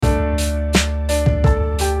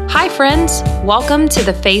friends. Welcome to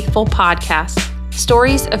the Faithful Podcast,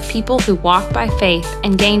 stories of people who walked by faith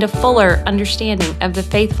and gained a fuller understanding of the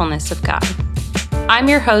faithfulness of God. I'm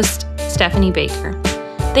your host, Stephanie Baker.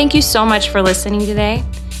 Thank you so much for listening today.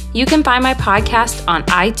 You can find my podcast on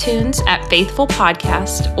iTunes at Faithful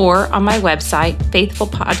Podcast or on my website,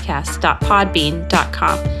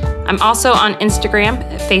 faithfulpodcast.podbean.com. I'm also on Instagram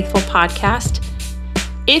at Faithful Podcast.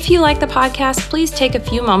 If you like the podcast, please take a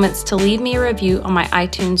few moments to leave me a review on my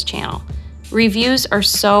iTunes channel. Reviews are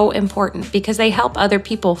so important because they help other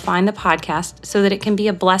people find the podcast so that it can be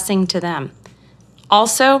a blessing to them.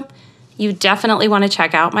 Also, you definitely want to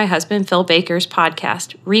check out my husband Phil Baker's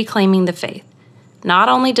podcast, Reclaiming the Faith. Not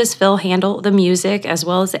only does Phil handle the music as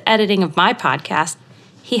well as the editing of my podcast,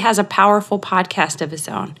 he has a powerful podcast of his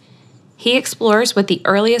own. He explores what the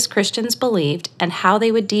earliest Christians believed and how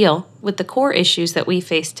they would deal with the core issues that we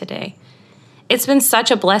face today. It's been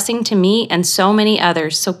such a blessing to me and so many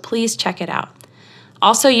others, so please check it out.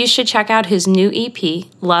 Also, you should check out his new EP,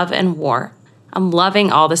 Love and War. I'm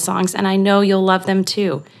loving all the songs, and I know you'll love them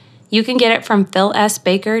too. You can get it from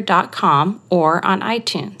philsbaker.com or on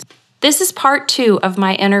iTunes. This is part 2 of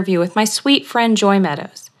my interview with my sweet friend Joy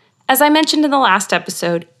Meadows. As I mentioned in the last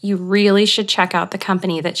episode, you really should check out the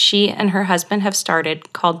company that she and her husband have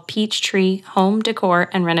started called Peachtree Home Decor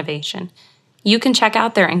and Renovation. You can check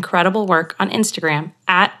out their incredible work on Instagram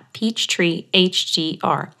at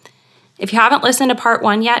PeachtreeHGR. If you haven't listened to part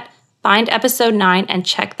 1 yet, find episode 9 and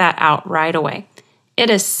check that out right away. It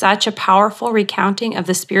is such a powerful recounting of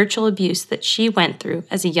the spiritual abuse that she went through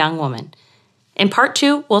as a young woman. In part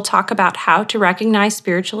 2, we'll talk about how to recognize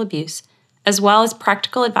spiritual abuse, as well as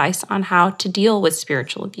practical advice on how to deal with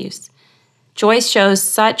spiritual abuse. Joyce shows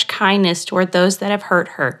such kindness toward those that have hurt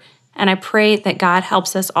her, and I pray that God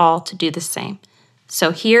helps us all to do the same. So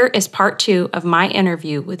here is part 2 of my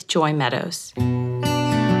interview with Joy Meadows.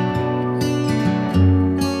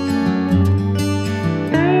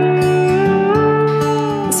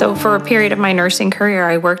 So for a period of my nursing career,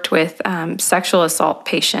 I worked with sexual assault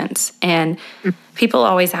patients, and people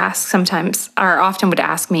always ask sometimes, or often would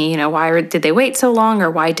ask me, why did they wait so long, or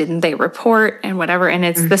why didn't they report, and whatever. And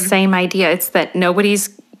it's the same idea. It's that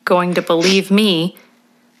nobody's going to believe me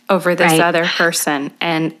over this other person,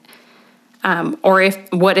 and or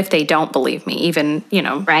what if they don't believe me, even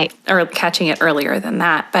or catching it earlier than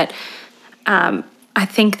that. But I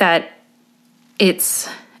think that it's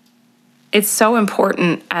so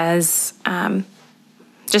important as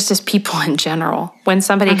just as people in general. When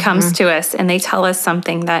somebody comes to us and they tell us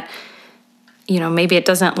something that, maybe it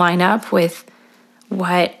doesn't line up with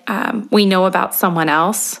what we know about someone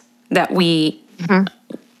else, that we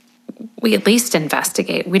at least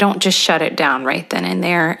investigate. We don't just shut it down right then and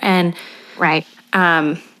there. And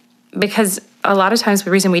because a lot of times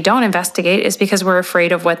the reason we don't investigate is because we're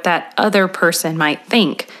afraid of what that other person might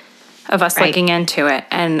think of us looking into it.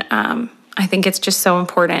 And I think it's just so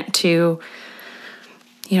important to,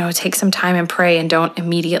 take some time and pray and don't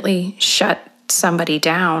immediately shut somebody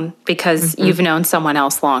down because you've known someone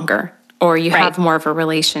else longer or you have more of a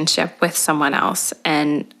relationship with someone else.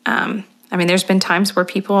 And, there's been times where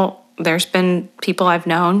there's been people I've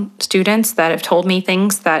known, students that have told me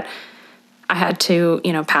things that I had to,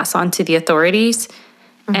 pass on to the authorities.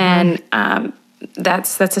 And,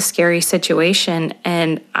 that's a scary situation.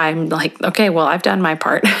 And I'm like, okay, well, I've done my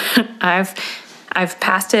part. I've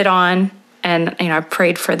passed it on and, I've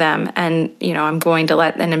prayed for them and, I'm going to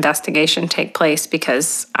let an investigation take place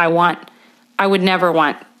because I would never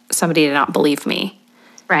want somebody to not believe me.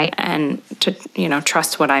 Right. And to,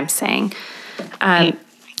 trust what I'm saying.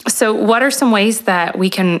 So what are some ways that we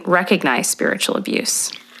can recognize spiritual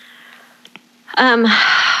abuse?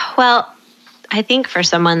 Well, I think for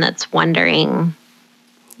someone that's wondering,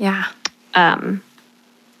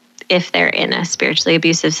 if they're in a spiritually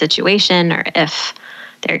abusive situation or if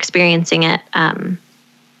they're experiencing it,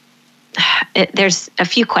 there's a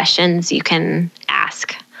few questions you can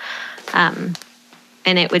ask, and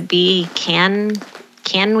it would be: Can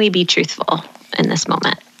we be truthful in this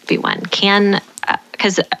moment? Be one.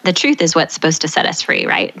 Because the truth is what's supposed to set us free,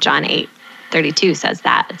 right? John 8:32 says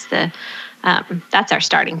that it's that's our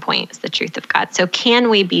starting point, is the truth of God. So can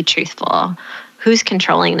we be truthful? Who's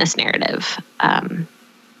controlling this narrative?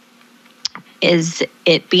 Is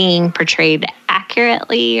it being portrayed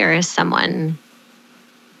accurately, or is someone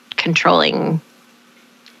controlling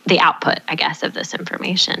the output, I guess, of this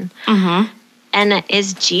information? And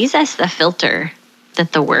is Jesus the filter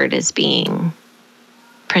that the word is being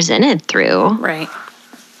presented through? Right.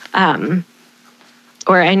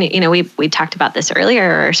 We talked about this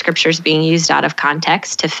earlier, or scriptures being used out of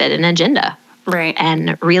context to fit an agenda. Right.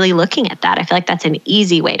 And really looking at that, I feel like that's an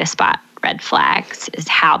easy way to spot red flags, is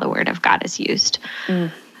how the word of God is used.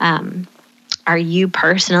 Are you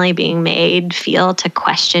personally being made feel to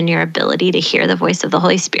question your ability to hear the voice of the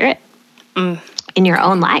Holy Spirit in your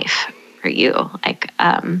own life? Are you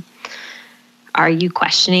are you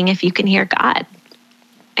questioning if you can hear God?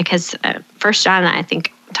 Because 1 John, I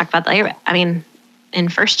think, talk about that later. I mean, in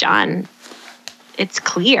 1 John, it's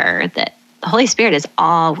clear that the Holy Spirit is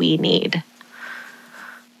all we need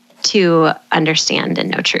to understand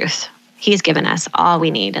and know truth. He's given us all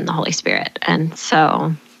we need in the Holy Spirit. And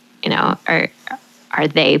so, are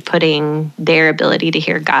they putting their ability to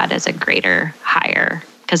hear God as a greater, higher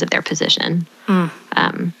because of their position?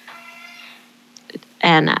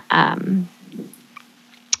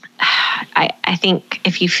 I think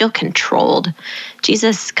if you feel controlled,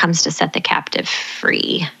 Jesus comes to set the captive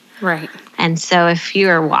free. Right. And so if you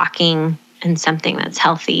are walking in something that's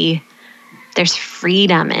healthy, there's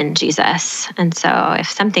freedom in Jesus. And so if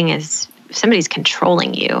somebody's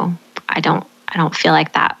controlling you, I don't feel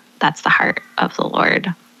like that's the heart of the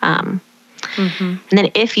Lord. And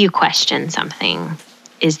then if you question something,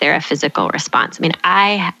 is there a physical response? I mean,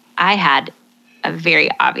 I had a very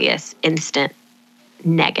obvious, instant,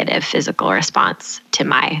 negative physical response to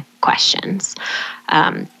my questions.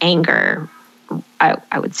 Anger,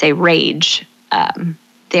 I would say rage.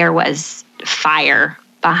 There was fire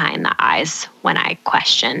behind the eyes when I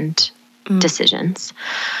questioned decisions.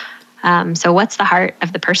 So what's the heart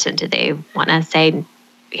of the person? Do they want to say,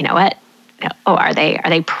 you know what? Oh, are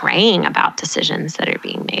they praying about decisions that are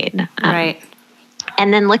being made? Right.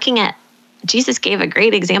 And then looking at, Jesus gave a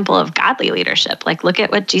great example of godly leadership. Like, look at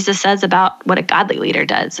what Jesus says about what a godly leader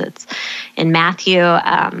does. It's in Matthew,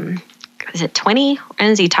 is it 20? When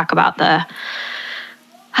does he talk about the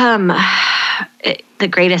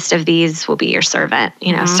greatest of these will be your servant?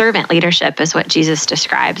 Servant leadership is what Jesus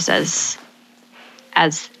describes as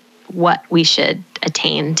what we should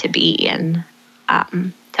attain to be. And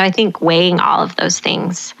so I think weighing all of those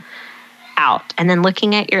things out and then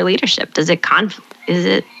looking at your leadership, is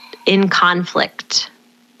it in conflict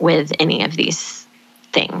with any of these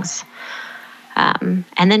things? And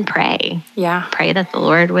then pray. Yeah. Pray that the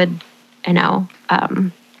Lord would,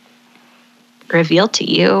 reveal to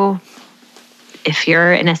you if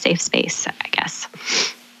you're in a safe space, I guess.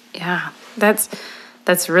 Yeah, that's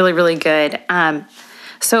really, really good.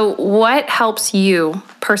 So what helps you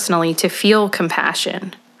personally to feel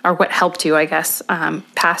compassion, or what helped you, I guess,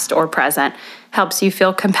 past or present, helps you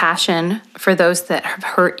feel compassion for those that have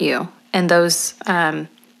hurt you and those that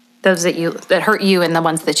hurt you and the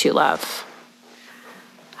ones that you love?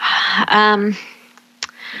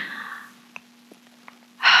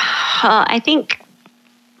 I think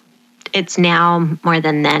it's now more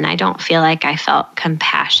than then. I don't feel like I felt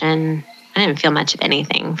compassion. I didn't feel much of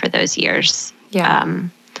anything for those years. Yeah.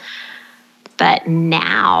 But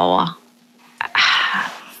now,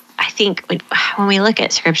 I think when we look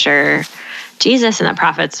at Scripture, Jesus and the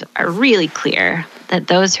prophets are really clear that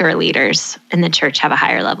those who are leaders in the church have a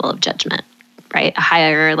higher level of judgment, right? A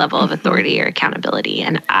higher level of authority or accountability.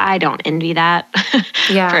 And I don't envy that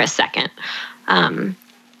for a second.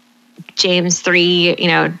 James 3,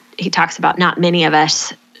 he talks about not many of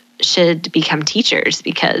us should become teachers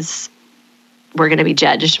because we're going to be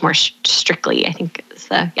judged more strictly. I think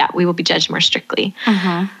we will be judged more strictly.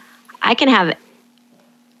 I can have,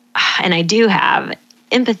 and I do have,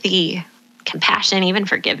 empathy, compassion, even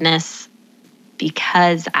forgiveness,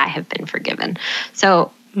 because I have been forgiven.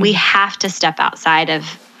 So we have to step outside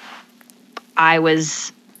of I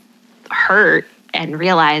was hurt and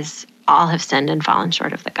realize all have sinned and fallen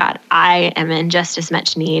short of the God. I am in just as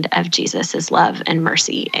much need of Jesus' love and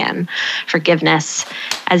mercy and forgiveness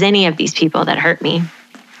as any of these people that hurt me.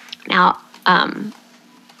 Now,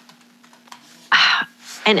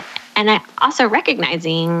 and I also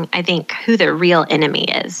recognizing, I think, who the real enemy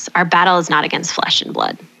is. Our battle is not against flesh and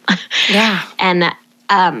blood. Yeah. And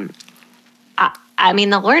I mean,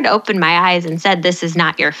 the Lord opened my eyes and said, this is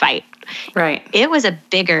not your fight. Right. It was a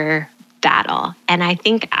bigger battle. And I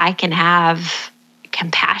think I can have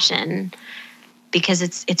compassion because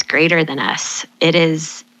it's greater than us. It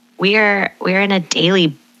is, we're in a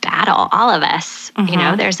daily battle, all of us.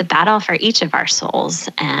 There's a battle for each of our souls.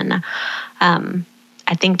 And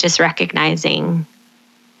I think just recognizing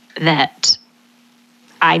that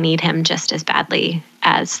I need him just as badly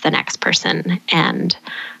as the next person. And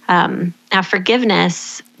now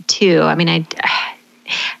forgiveness too. I mean,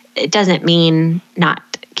 it doesn't mean not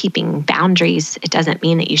keeping boundaries. It doesn't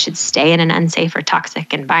mean that you should stay in an unsafe or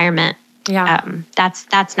toxic environment. Yeah.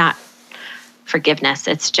 That's not forgiveness.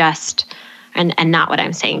 It's just and not what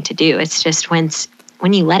I'm saying to do. It's just when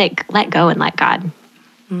you let go and let God,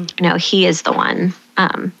 he is the one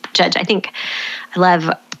judge. I think I love,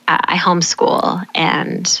 I homeschool,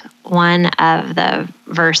 and one of the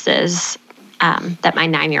verses that my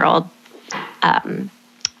 9-year-old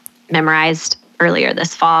memorized earlier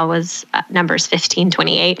this fall was Numbers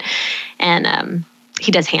 15:28, and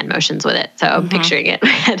he does hand motions with it, so I'm picturing it.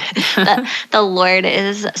 The Lord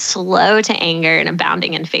is slow to anger and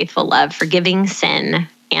abounding in faithful love, forgiving sin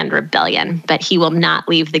and rebellion, but he will not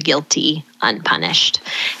leave the guilty unpunished.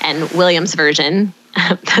 And William's version,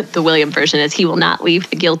 the William version, is he will not leave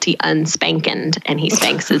the guilty unspankened, and he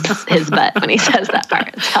spanks his butt when he says that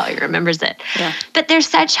part. That's how he remembers it. Yeah. But there's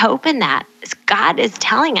such hope in that. God is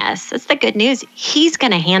telling us, that's the good news, he's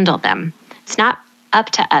going to handle them. It's not up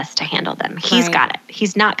to us to handle them. He's got it.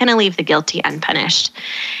 He's not going to leave the guilty unpunished.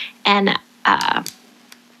 And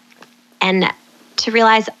to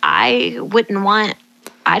realize I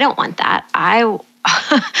don't want that.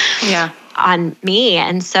 On me.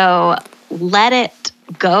 And so let it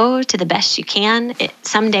go to the best you can.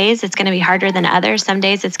 Some days it's going to be harder than others. Some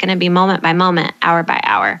days it's going to be moment by moment, hour by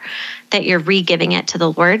hour, that you're re-giving it to the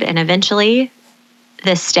Lord. And eventually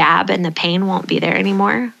the stab and the pain won't be there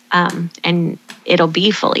anymore. And it'll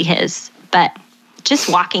be fully his. But just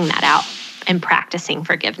walking that out and practicing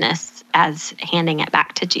forgiveness as handing it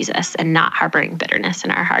back to Jesus and not harboring bitterness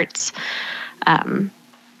in our hearts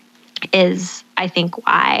is, I think,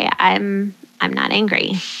 why I'm not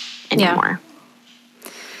angry anymore. Yeah.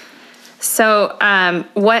 So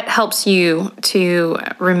what helps you to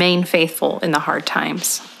remain faithful in the hard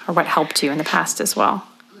times, or what helped you in the past as well?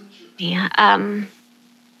 Yeah.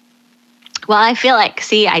 Well, I feel like,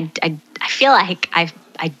 I feel like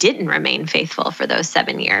I didn't remain faithful for those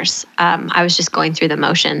 7 years. I was just going through the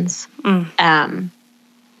motions.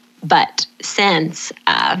 But since,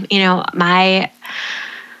 my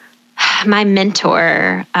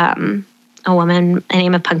mentor, a woman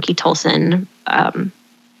named Punky Tolson,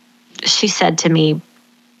 she said to me,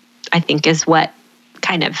 I think is what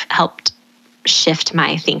kind of helped shift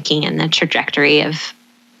my thinking and the trajectory of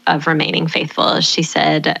remaining faithful. She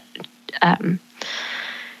said,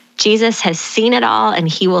 Jesus has seen it all and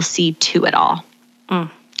he will see to it all. And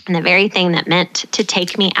the very thing that meant to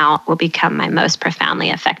take me out will become my most profoundly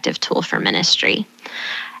effective tool for ministry.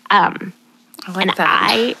 I like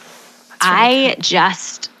that. I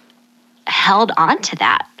just held on to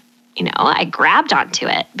that. I grabbed onto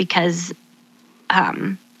it because,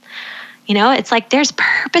 it's like there's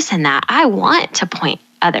purpose in that. I want to point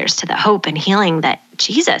others to the hope and healing that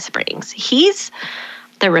Jesus brings. He's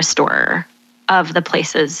the restorer of the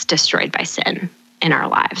places destroyed by sin in our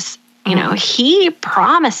lives. He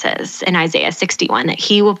promises in Isaiah 61 that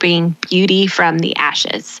he will bring beauty from the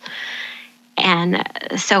ashes. And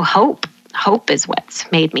so hope is what's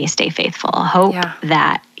made me stay faithful. Hope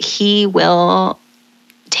that he will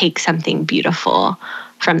take something beautiful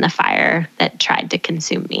from the fire that tried to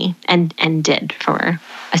consume me and did for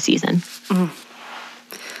a season.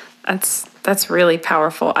 That's really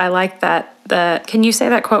powerful. I like that. Can you say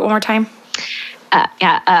that quote one more time?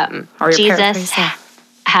 Jesus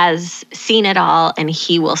has seen it all and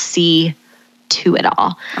he will see to it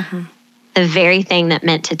all. The very thing that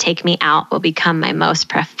meant to take me out will become my most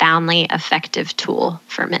profoundly effective tool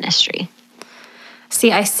for ministry.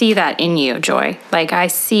 See, I see that in you, Joy. Like I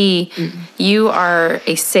see you are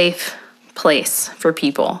a safe place for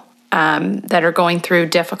people that are going through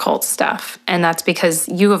difficult stuff. And that's because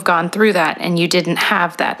you have gone through that and you didn't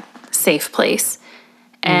have that safe place.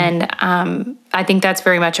 And I think that's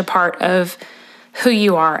very much a part of who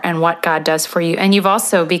you are and what God does for you. And you've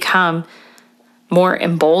also become more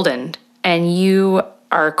emboldened, and you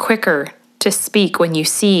are quicker to speak when you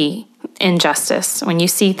see injustice, when you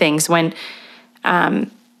see things, where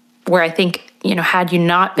I think, had you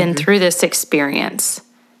not been through this experience,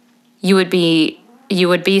 you would be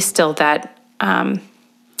still that,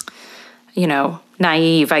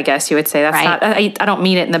 naive, I guess you would say. That's not, I don't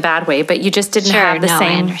mean it in the bad way, but you just didn't have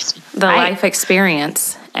the life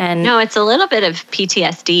experience. And no, it's a little bit of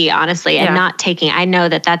PTSD, honestly, and not taking, I know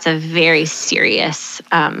that that's a very serious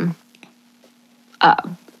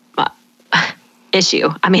issue.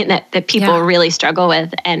 I mean, that people really struggle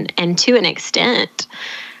with. And to an extent,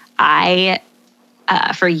 I,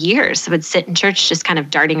 for years, would sit in church just kind of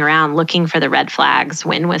darting around looking for the red flags.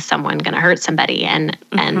 When was someone going to hurt somebody? And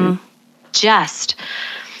just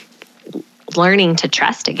learning to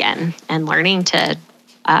trust again and learning to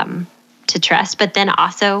trust. But then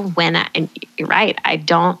also and you're right, I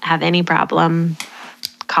don't have any problem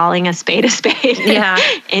calling a spade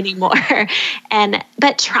anymore.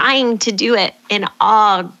 But trying to do it in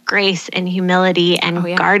all grace and humility and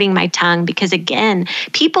guarding my tongue, because again,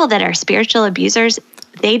 people that are spiritual abusers,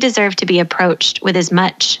 they deserve to be approached with as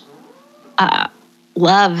much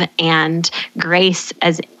love and grace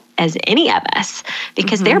as any of us,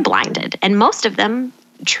 because they're blinded, and most of them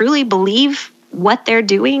truly believe what they're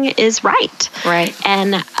doing is right.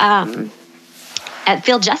 And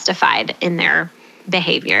feel justified in their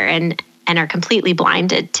behavior and are completely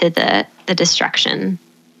blinded to the destruction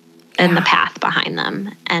and the path behind them.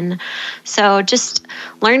 And so just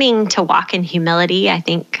learning to walk in humility, I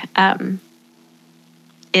think,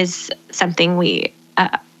 is something a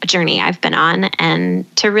journey I've been on,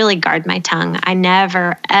 and to really guard my tongue. I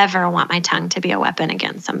never, ever want my tongue to be a weapon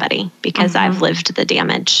against somebody, because I've lived the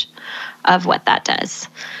damage of what that does.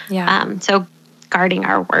 So guarding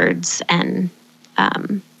our words, and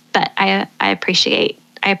but I appreciate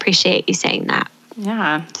you saying that.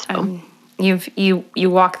 Yeah. So you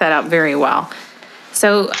walk that out very well.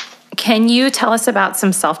 So can you tell us about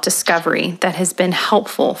some self-discovery that has been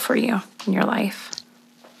helpful for you in your life?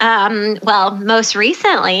 Well, most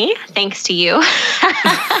recently, thanks to you,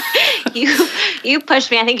 you pushed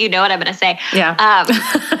me. I think you know what I'm going to say. Yeah.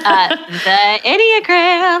 The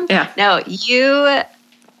Enneagram. Yeah. No, you were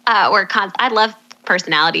I love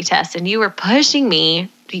personality tests, and you were pushing me.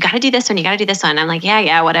 You got to do this one. You got to do this one. I'm like,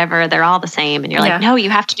 yeah, whatever. They're all the same. And you're like, no, you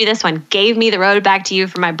have to do this one. Gave me the road back to you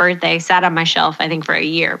for my birthday. Sat on my shelf, I think, for a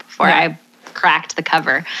year before I cracked the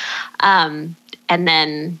cover. And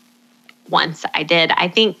then once I did, I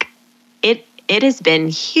think it has been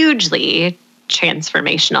hugely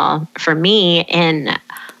transformational for me in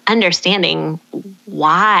understanding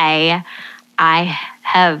why I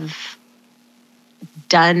have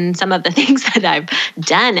done some of the things that I've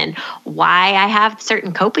done, and why I have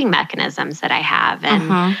certain coping mechanisms that I have,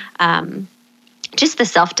 and just the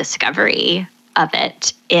self-discovery of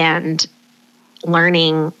it, and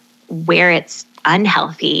learning where it's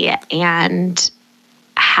unhealthy and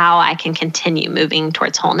how I can continue moving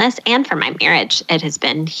towards wholeness. And for my marriage, it has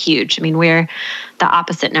been huge. I mean, we're the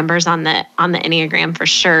opposite numbers on the Enneagram for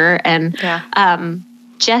sure. And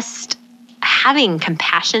just having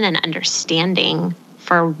compassion and understanding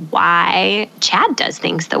for why Chad does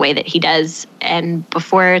things the way that he does. And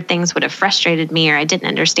before, things would have frustrated me, or I didn't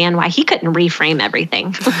understand why he couldn't reframe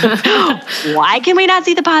everything. Why can we not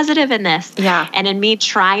see the positive in this? Yeah. And in me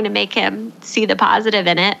trying to make him see the positive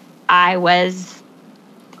in it, I was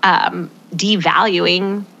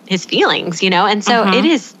devaluing his feelings, And so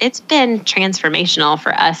it's been transformational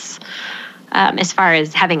for us, as far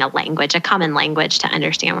as having a common language to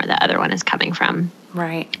understand where the other one is coming from.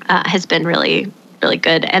 Right. Has been really, really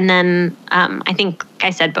good. And then I think, like I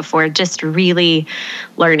said before, just really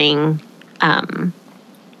learning and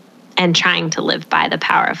trying to live by the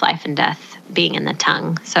power of life and death being in the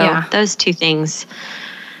tongue. So those two things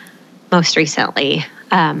most recently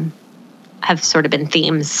have sort of been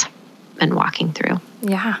themes been walking through.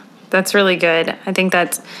 Yeah, that's really good. I think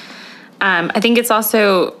I think it's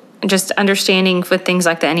also just understanding with things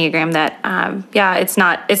like the Enneagram that, it's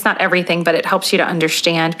not everything, but it helps you to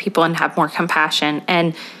understand people and have more compassion,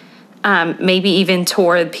 and maybe even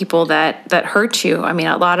toward people that hurt you. I mean,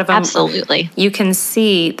 a lot of them, absolutely, you can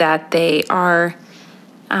see that they are,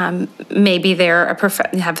 maybe they're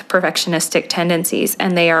have perfectionistic tendencies,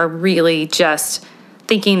 and they are really just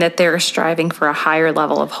thinking that they're striving for a higher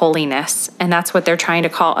level of holiness, and that's what they're trying to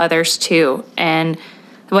call others to. And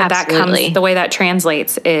what the way that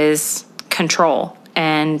translates is control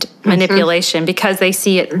and manipulation, because they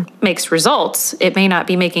see it makes results. It may not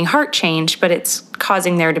be making heart change, but it's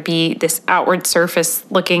causing there to be this outward surface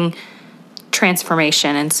looking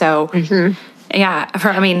transformation. And so, I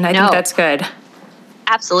think that's good.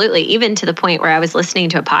 Absolutely. Even to the point where I was listening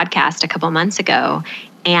to a podcast a couple months ago,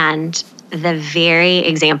 and the very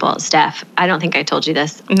example, Steph, I don't think I told you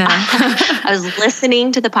this. No. I was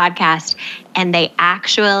listening to the podcast, and they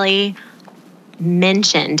actually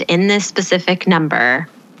mentioned in this specific number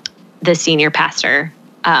the senior pastor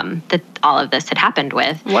that all of this had happened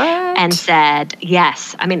with. What? And said,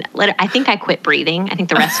 yes. I mean, I think I quit breathing. I think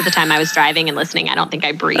the rest of the time I was driving and listening, I don't think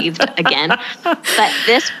I breathed again. But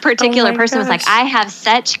this particular person was like, I have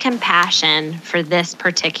such compassion for this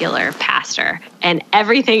particular pastor. And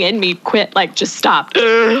everything in me quit, just stopped.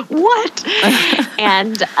 What?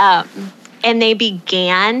 And they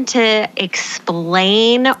began to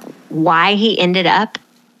explain why he ended up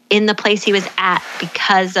in the place he was at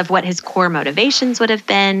because of what his core motivations would have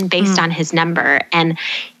been based on his number. And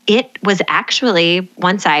it was actually,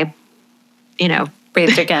 once I,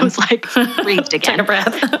 Breathed again. It was like breathed again. Take a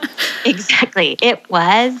breath. Exactly. It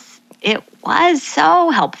was so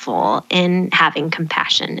helpful in having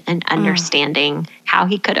compassion and understanding how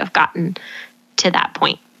he could have gotten to that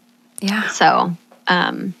point. Yeah. So,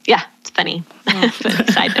 it's funny. Funny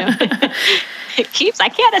side note. I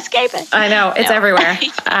can't escape it. I know, it's everywhere.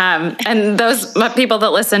 And those people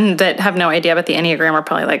that listen that have no idea about the Enneagram are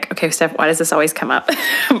probably like, okay, Steph, why does this always come up?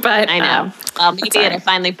 But I know. Well, maybe it'll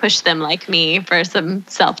finally push them like me for some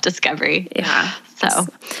self-discovery. Yeah.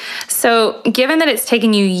 So given that it's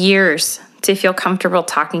taken you years to feel comfortable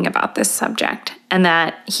talking about this subject and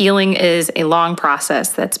that healing is a long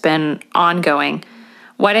process that's been ongoing,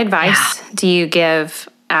 what advice do you give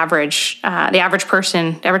the average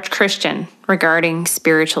person, the average Christian regarding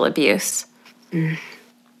spiritual abuse?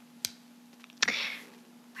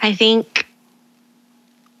 I think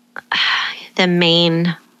the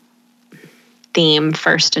main theme,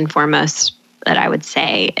 first and foremost, that I would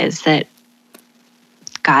say is that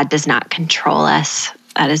God does not control us.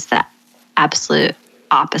 That is the absolute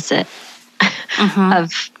opposite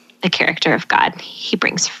of the character of God. He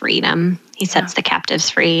brings freedom. He sets the captives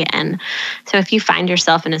free. And so if you find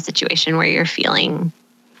yourself in a situation where you're feeling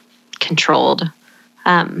controlled,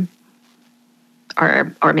 or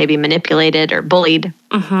maybe manipulated or bullied,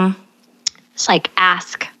 it's like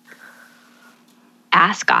ask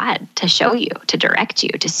God to show you, to direct you,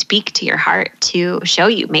 to speak to your heart, to show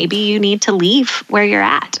you. Maybe you need to leave where you're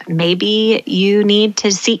at. Maybe you need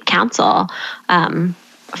to seek counsel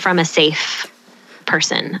from a safe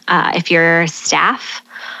person. If you're staff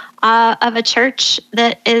of a church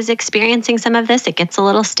that is experiencing some of this, it gets a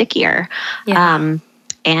little stickier. Yeah.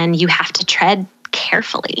 And you have to tread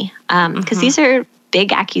carefully because these are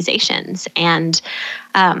big accusations. And,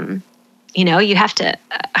 you have to,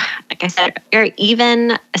 like I said, or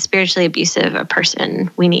even a spiritually abusive a person,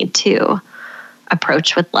 we need to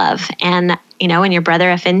approach with love. And, when your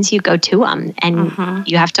brother offends you, go to them. And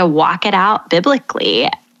you have to walk it out biblically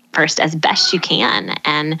first as best you can.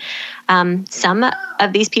 And some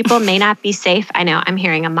of these people may not be safe. I know, I'm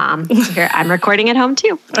hearing a mom here. I'm recording at home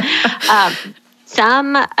too.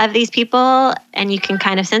 Some of these people, and you can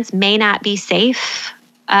kind of sense, may not be safe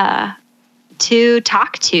to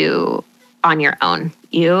talk to on your own.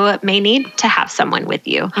 You may need to have someone with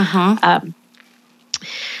you.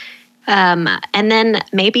 And then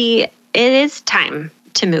maybe it is time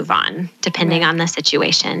to move on, depending on the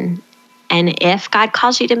situation. And if God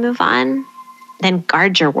calls you to move on, then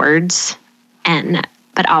guard your words,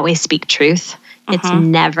 but always speak truth. It's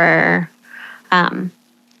never...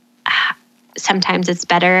 sometimes it's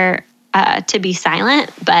better to be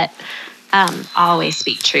silent, but always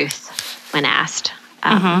speak truth when asked,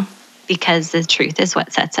 because the truth is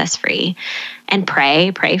what sets us free. And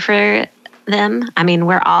pray for them. I mean,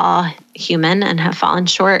 we're all human and have fallen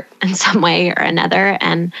short in some way or another,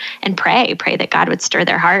 and pray that God would stir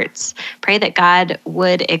their hearts. Pray that God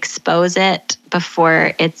would expose it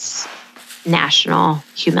before it's national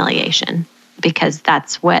humiliation, because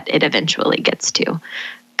that's what it eventually gets to.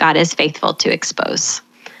 God is faithful to expose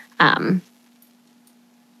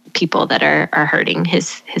people that are hurting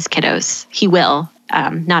his kiddos. He will,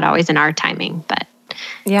 not always in our timing, but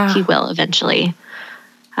he will eventually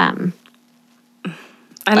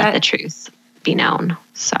let the truth be known.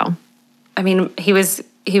 So, I mean, he was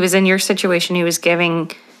in your situation. He was giving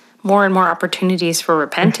more and more opportunities for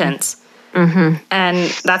repentance. And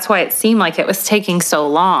that's why it seemed like it was taking so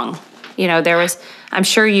long. I'm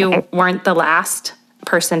sure you weren't the last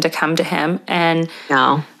person to come to him. And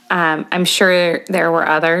no. I'm sure there were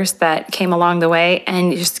others that came along the way,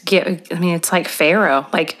 and it's like Pharaoh,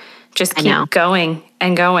 like just keep going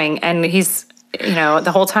and going. And he's,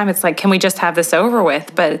 the whole time it's like, can we just have this over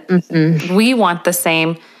with? But we want the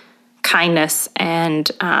same kindness and,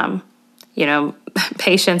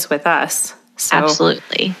 patience with us. So,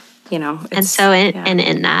 absolutely. And so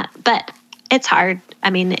in that, but it's hard. I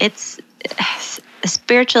mean, it's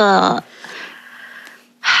spiritual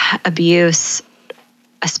abuse,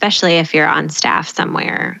 especially if you're on staff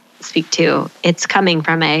somewhere, it's coming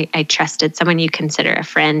from a trusted, someone you consider a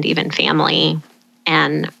friend, even family.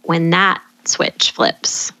 And when that switch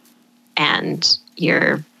flips and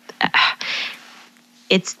the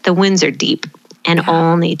wounds are deep, and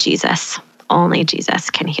only Jesus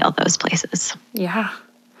can heal those places. Yeah.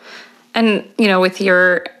 And, with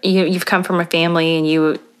you've come from a family, and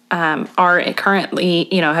you are currently,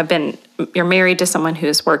 you're married to someone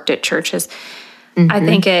who's worked at churches. I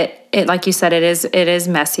think it, like you said, it is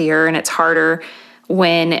messier and it's harder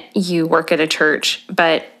when you work at a church,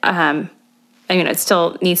 but, it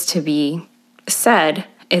still needs to be said.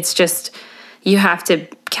 It's just, you have to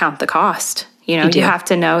count the cost. You do. have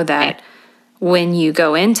to know that Right. when you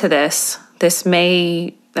go into this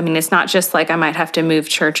may, it's not just like I might have to move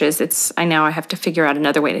churches. I know I have to figure out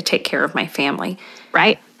another way to take care of my family.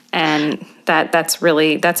 Right. And that's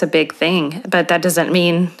a big thing. But that doesn't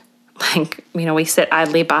mean we sit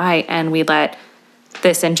idly by and we let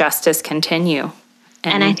this injustice continue.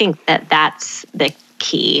 And I think that's the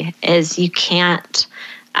key is you cannot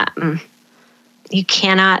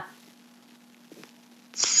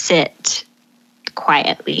sit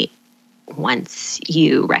quietly once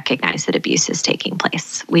you recognize that abuse is taking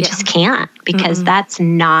place. We just can't, because that's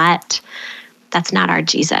not our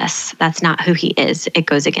Jesus. That's not who he is. It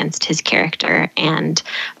goes against his character. And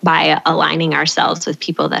by aligning ourselves with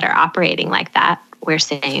people that are operating like that, we're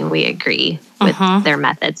saying we agree with their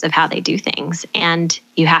methods of how they do things. And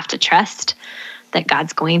you have to trust that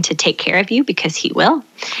God's going to take care of you, because he will.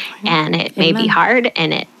 And it may be hard,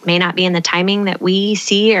 and it may not be in the timing that we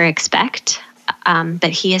see or expect, but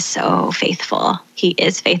he is so faithful. He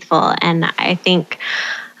is faithful. And I think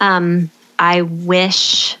I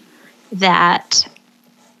wish that,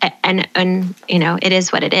 and it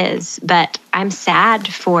is what it is, but I'm sad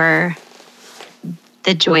for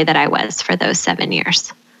the joy that I was for those 7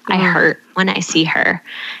 years. I hurt when I see her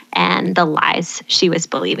and the lies she was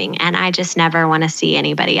believing. And I just never want to see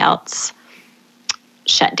anybody else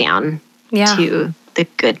shut down to the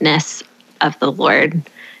goodness of the Lord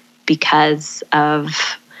because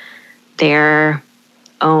of their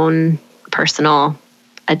own personal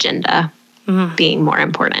agenda being more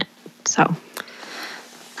important. So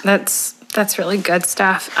that's really good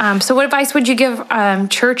stuff. So what advice would you give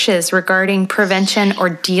churches regarding prevention or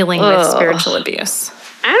dealing with spiritual abuse?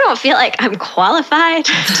 I don't feel like I'm qualified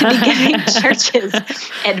to be giving churches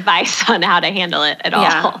advice on how to handle it at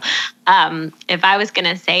all. If I was going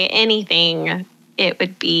to say anything, it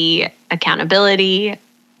would be accountability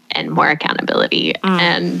and more accountability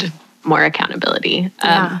and more accountability.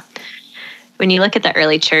 When you look at the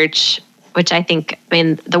early church, which I think,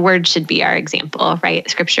 the word should be our example, right?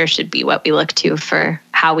 Scripture should be what we look to for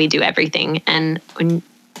how we do everything. And when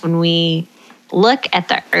we look at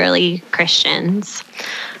the early Christians,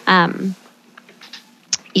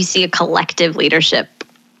 you see a collective leadership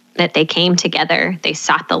that they came together, they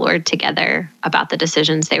sought the Lord together about the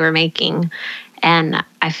decisions they were making. And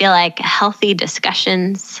I feel like healthy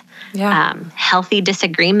discussions, healthy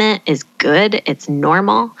disagreement is good. It's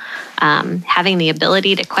normal. Having the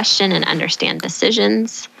ability to question and understand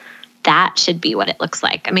decisions, that should be what it looks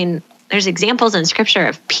like. There's examples in Scripture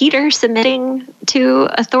of Peter submitting to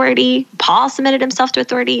authority. Paul submitted himself to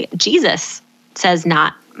authority. Jesus says,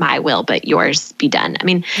 not my will, but yours be done.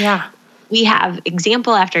 We have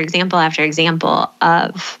example after example after example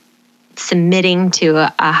of submitting to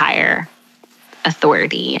a higher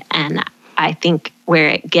authority. And I think where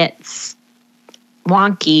it gets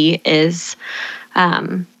wonky is,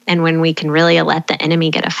 and when we can really let the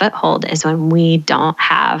enemy get a foothold, is when we don't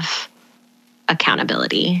have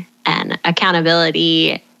accountability. And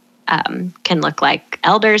accountability can look like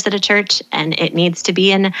elders at a church, and it needs to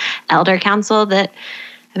be an elder council that,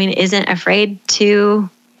 isn't afraid to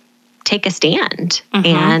take a stand,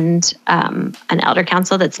 and an elder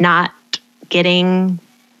council that's not getting,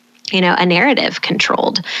 a narrative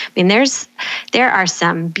controlled. There are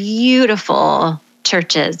some beautiful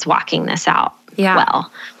churches walking this out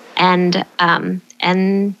well, and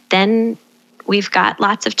then we've got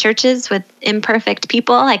lots of churches with imperfect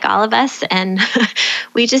people like all of us, and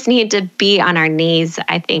we just need to be on our knees,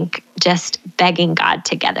 I think, just begging God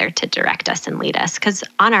together to direct us and lead us, because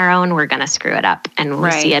on our own, we're going to screw it up, and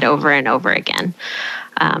we'll see it over and over again.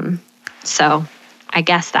 So I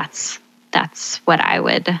guess that's what I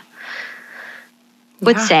would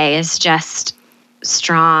say is just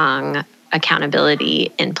strong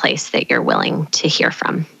accountability in place that you're willing to hear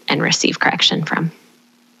from and receive correction from.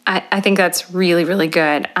 I think that's really, really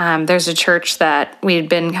good. There's a church that we had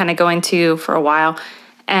been kind of going to for a while,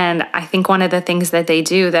 and I think one of the things that they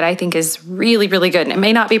do that I think is really, really good, and it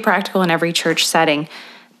may not be practical in every church setting,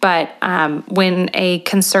 but when a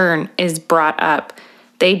concern is brought up,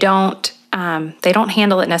 they don't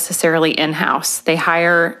handle it necessarily in-house. They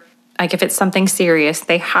hire, like if it's something serious,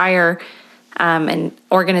 they hire an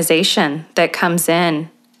organization that comes in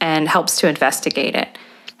and helps to investigate it.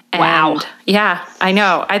 Wow. And yeah, I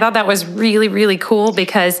know. I thought that was really, really cool,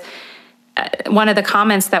 because one of the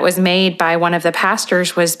comments that was made by one of the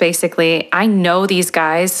pastors was basically, I know these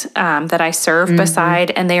guys that I serve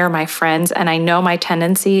beside, and they are my friends, and I know my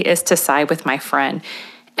tendency is to side with my friend.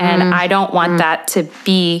 And I don't want that to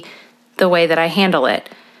be the way that I handle it.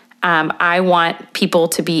 I want people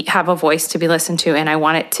to have a voice to be listened to, and I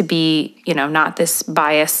want it to be, not this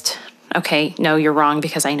biased okay, no, you're wrong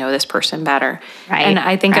because I know this person better. Right. And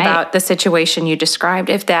I think about the situation you described,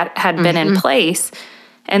 if that had been in place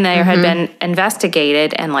and there had been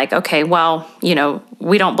investigated and like, okay, well,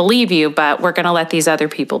 we don't believe you, but we're going to let these other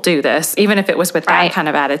people do this, even if it was with that kind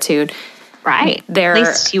of attitude. Right. At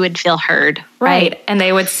least you would feel heard. Right. And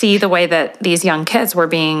they would see the way that these young kids were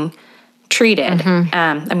being treated.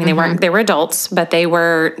 I mean, they were adults, but they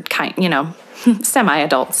were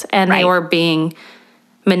semi-adults, and they were being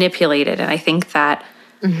manipulated. And I think that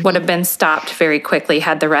would have been stopped very quickly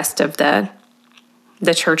had the rest of the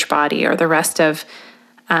church body or the rest of,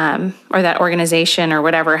 or that organization or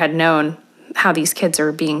whatever had known how these kids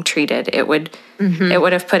are being treated. It would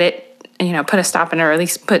have put a stop in it, or at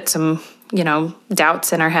least put some,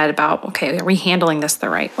 doubts in our head about, okay, are we handling this the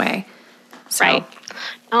right way? So, right.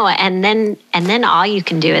 Oh, and then all you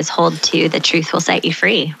can do is hold to the truth will set you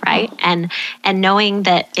free, right? And knowing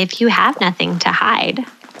that if you have nothing to hide,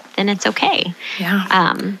 then it's okay.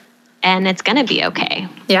 Yeah. And it's going to be okay.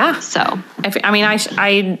 Yeah. So,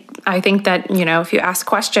 I think that, if you ask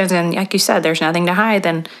questions and like you said, there's nothing to hide,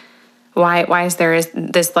 then why is there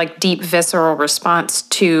this like deep visceral response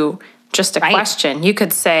to just a question? You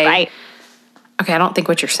could say, okay, I don't think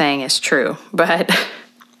what you're saying is true, but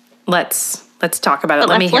let's talk about it.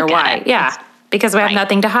 Let me hear why. Yeah. Because we have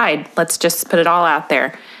nothing to hide. Let's just put it all out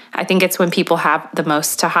there. I think it's when people have the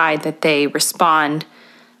most to hide that they respond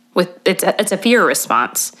with, it's a fear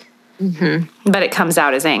response, but it comes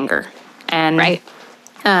out as anger. And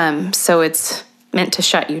so it's meant to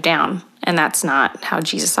shut you down. And that's not how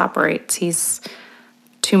Jesus operates. He's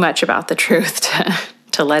too much about the truth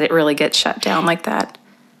to let it really get shut down like that.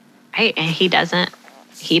 Right. And he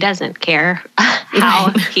doesn't care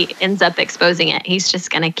how he ends up exposing it. He's just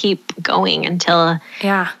going to keep going until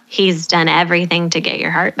he's done everything to get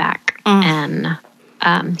your heart back. And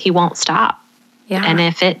he won't stop. Yeah. And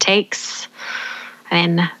if it takes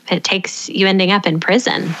you ending up in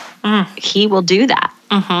prison, he will do that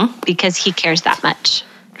because he cares that much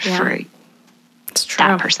for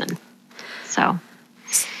that person. So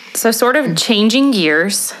sort of changing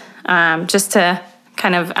gears, just to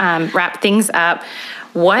kind of wrap things up.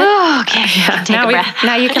 What? Oh, okay. Yeah,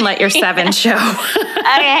 now you can let your 7 show.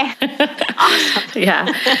 Okay. Awesome.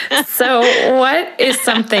 Yeah. So what is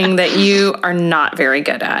something that you are not very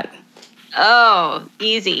good at? Oh,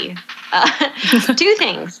 easy. 2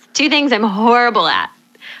 things. 2 things I'm horrible at.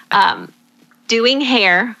 Doing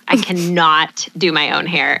hair. I cannot do my own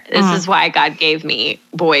hair. This is why God gave me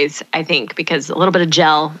boys, I think, because a little bit of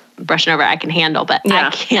gel brushing over I can handle, but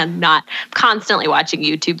I cannot. I'm constantly watching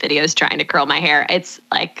YouTube videos trying to curl my hair. It's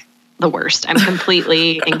like the worst. I'm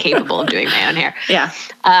completely incapable of doing my own hair. Yeah.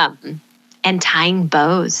 And tying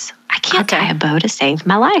bows. I can't tie a bow to save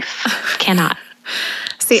my life. Cannot.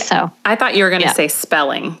 See, so I thought you were going to say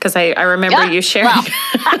spelling, because I remember you sharing. Well,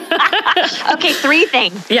 okay, 3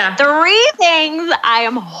 things. Yeah. 3 things I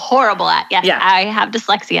am horrible at. Yes, I have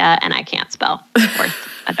dyslexia and I can't spell worth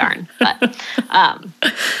a darn. But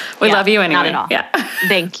we love you anyway. Not at all. Yeah.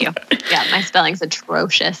 Thank you. Yeah, my spelling's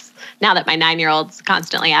atrocious. Now that my 9-year-old's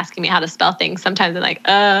constantly asking me how to spell things, sometimes I'm like,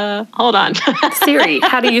 hold on. Siri,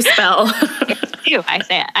 how do you spell? I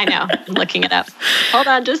say it. I know. I'm looking it up. Hold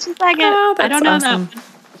on just a second. Oh, that's I don't know awesome.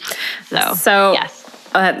 that. So yes.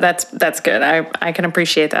 That's good. I can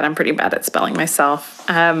appreciate that. I'm pretty bad at spelling myself.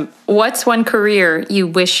 What's one career you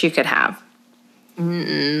wish you could have?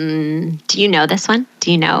 Do you know this one?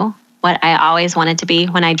 Do you know what I always wanted to be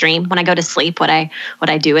when I dream, when I go to sleep, what I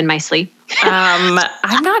do in my sleep? I'm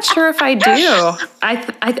not sure if I do.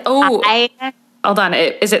 Hold on.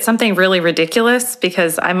 Is it something really ridiculous?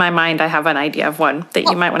 Because in my mind, I have an idea of one that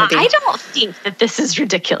you might want to be. I don't think that this is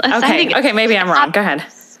ridiculous. Okay, maybe I'm wrong. Go ahead.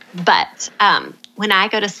 But when I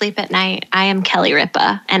go to sleep at night, I am Kelly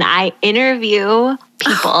Ripa, and I interview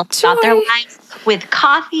people about their lives with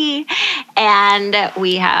coffee, and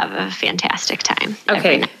we have a fantastic time.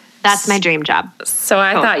 Okay. That's my dream job. So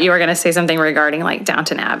I thought you were going to say something regarding like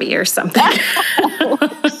Downton Abbey or something. Well,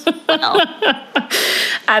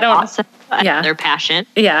 I don't. Also, another passion.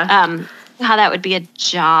 Yeah. How that would be a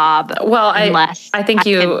job. Well, unless I think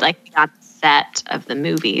you could, like, be on the set of the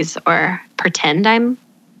movies or pretend I'm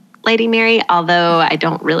Lady Mary. Although I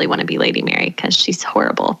don't really want to be Lady Mary because she's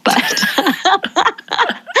horrible, but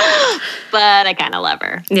but I kind of love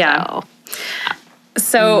her. Yeah.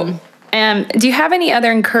 So do you have any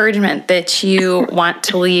other encouragement that you want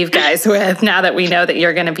to leave guys with now that we know that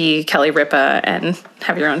you're going to be Kelly Ripa and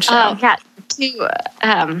have your own show? Oh,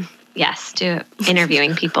 yeah. To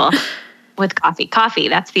interviewing people with coffee. Coffee,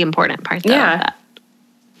 that's the important part, though. Yeah.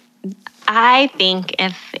 I think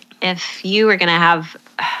if you were going to have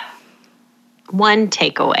one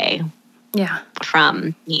takeaway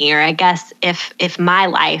from me. Or I guess if my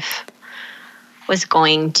life was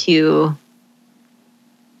going to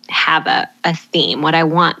have a theme, what I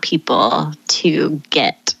want people to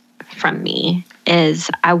get from me is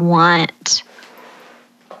I want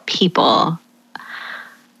people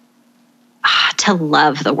to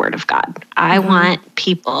love the Word of God. I want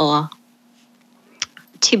people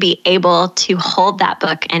to be able to hold that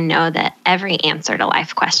book and know that every answer to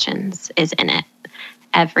life questions is in it.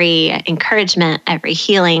 Every encouragement, every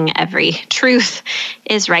healing, every truth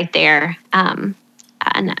is right there. And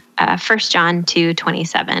 1 John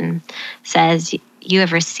 2:27 says, "You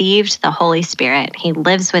have received the Holy Spirit. He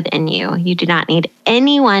lives within you. You do not need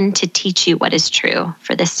anyone to teach you what is true,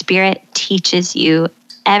 for the Spirit teaches you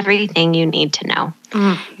everything you need to know."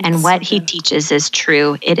 And what He teaches is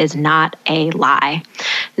true. It is not a lie.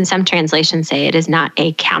 And some translations say it is not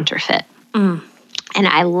a counterfeit. And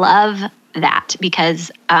I love that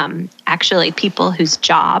because actually people whose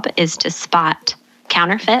job is to spot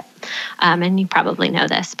counterfeit, and you probably know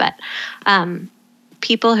this, but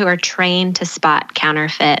people who are trained to spot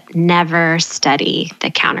counterfeit never study the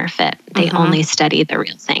counterfeit. They only study the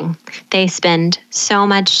real thing. They spend so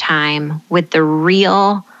much time with the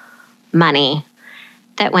real money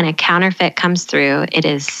that when a counterfeit comes through, it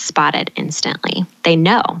is spotted instantly. They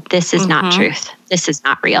know this is not truth. This is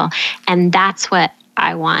not real. And that's what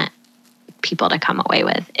I want people to come away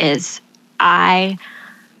with is I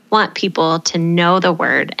want people to know the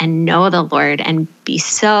Word and know the Lord and be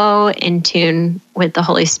so in tune with the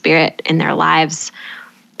Holy Spirit in their lives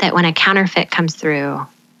that when a counterfeit comes through,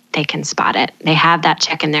 they can spot it. They have that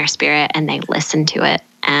check in their spirit and they listen to it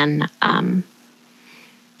and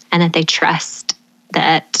that they trust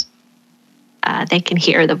that they can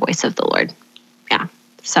hear the voice of the Lord. Yeah.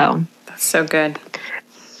 So that's so good.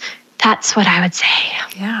 That's what I would say.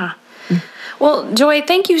 Yeah. Well, Joy,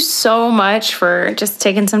 thank you so much for just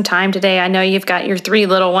taking some time today. I know you've got your 3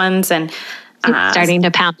 little ones and starting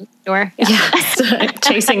to pound the door. Yes,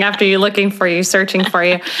 chasing after you, looking for you, searching for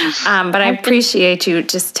you. But I appreciate you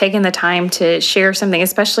just taking the time to share something,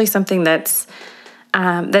 especially something that's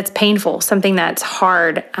painful, something that's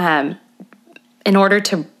hard, in order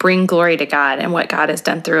to bring glory to God and what God has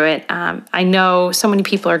done through it. I know so many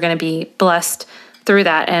people are going to be blessed through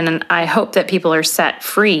that, and I hope that people are set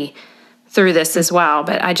free through this as well.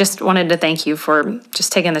 But I just wanted to thank you for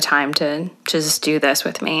just taking the time to just do this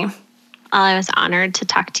with me. Well, I was honored to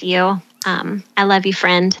talk to you. I love you,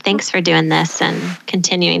 friend. Thanks for doing this and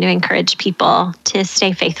continuing to encourage people to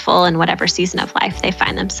stay faithful in whatever season of life they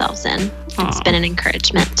find themselves in. It's been an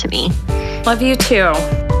encouragement to me. Love you too.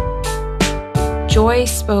 Joy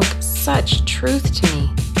spoke such truth to me.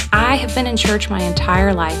 I have been in church my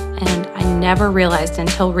entire life, and I never realized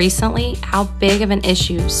until recently how big of an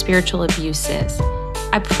issue spiritual abuse is.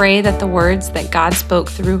 I pray that the words that God spoke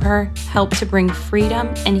through her help to bring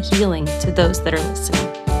freedom and healing to those that are listening.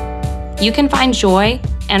 You can find Joy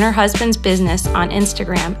and her husband's business on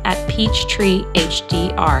Instagram at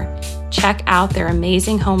PeachtreeHDR. Check out their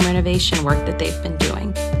amazing home renovation work that they've been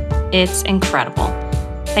doing. It's incredible.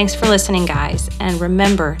 Thanks for listening, guys, and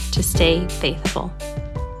remember to stay faithful.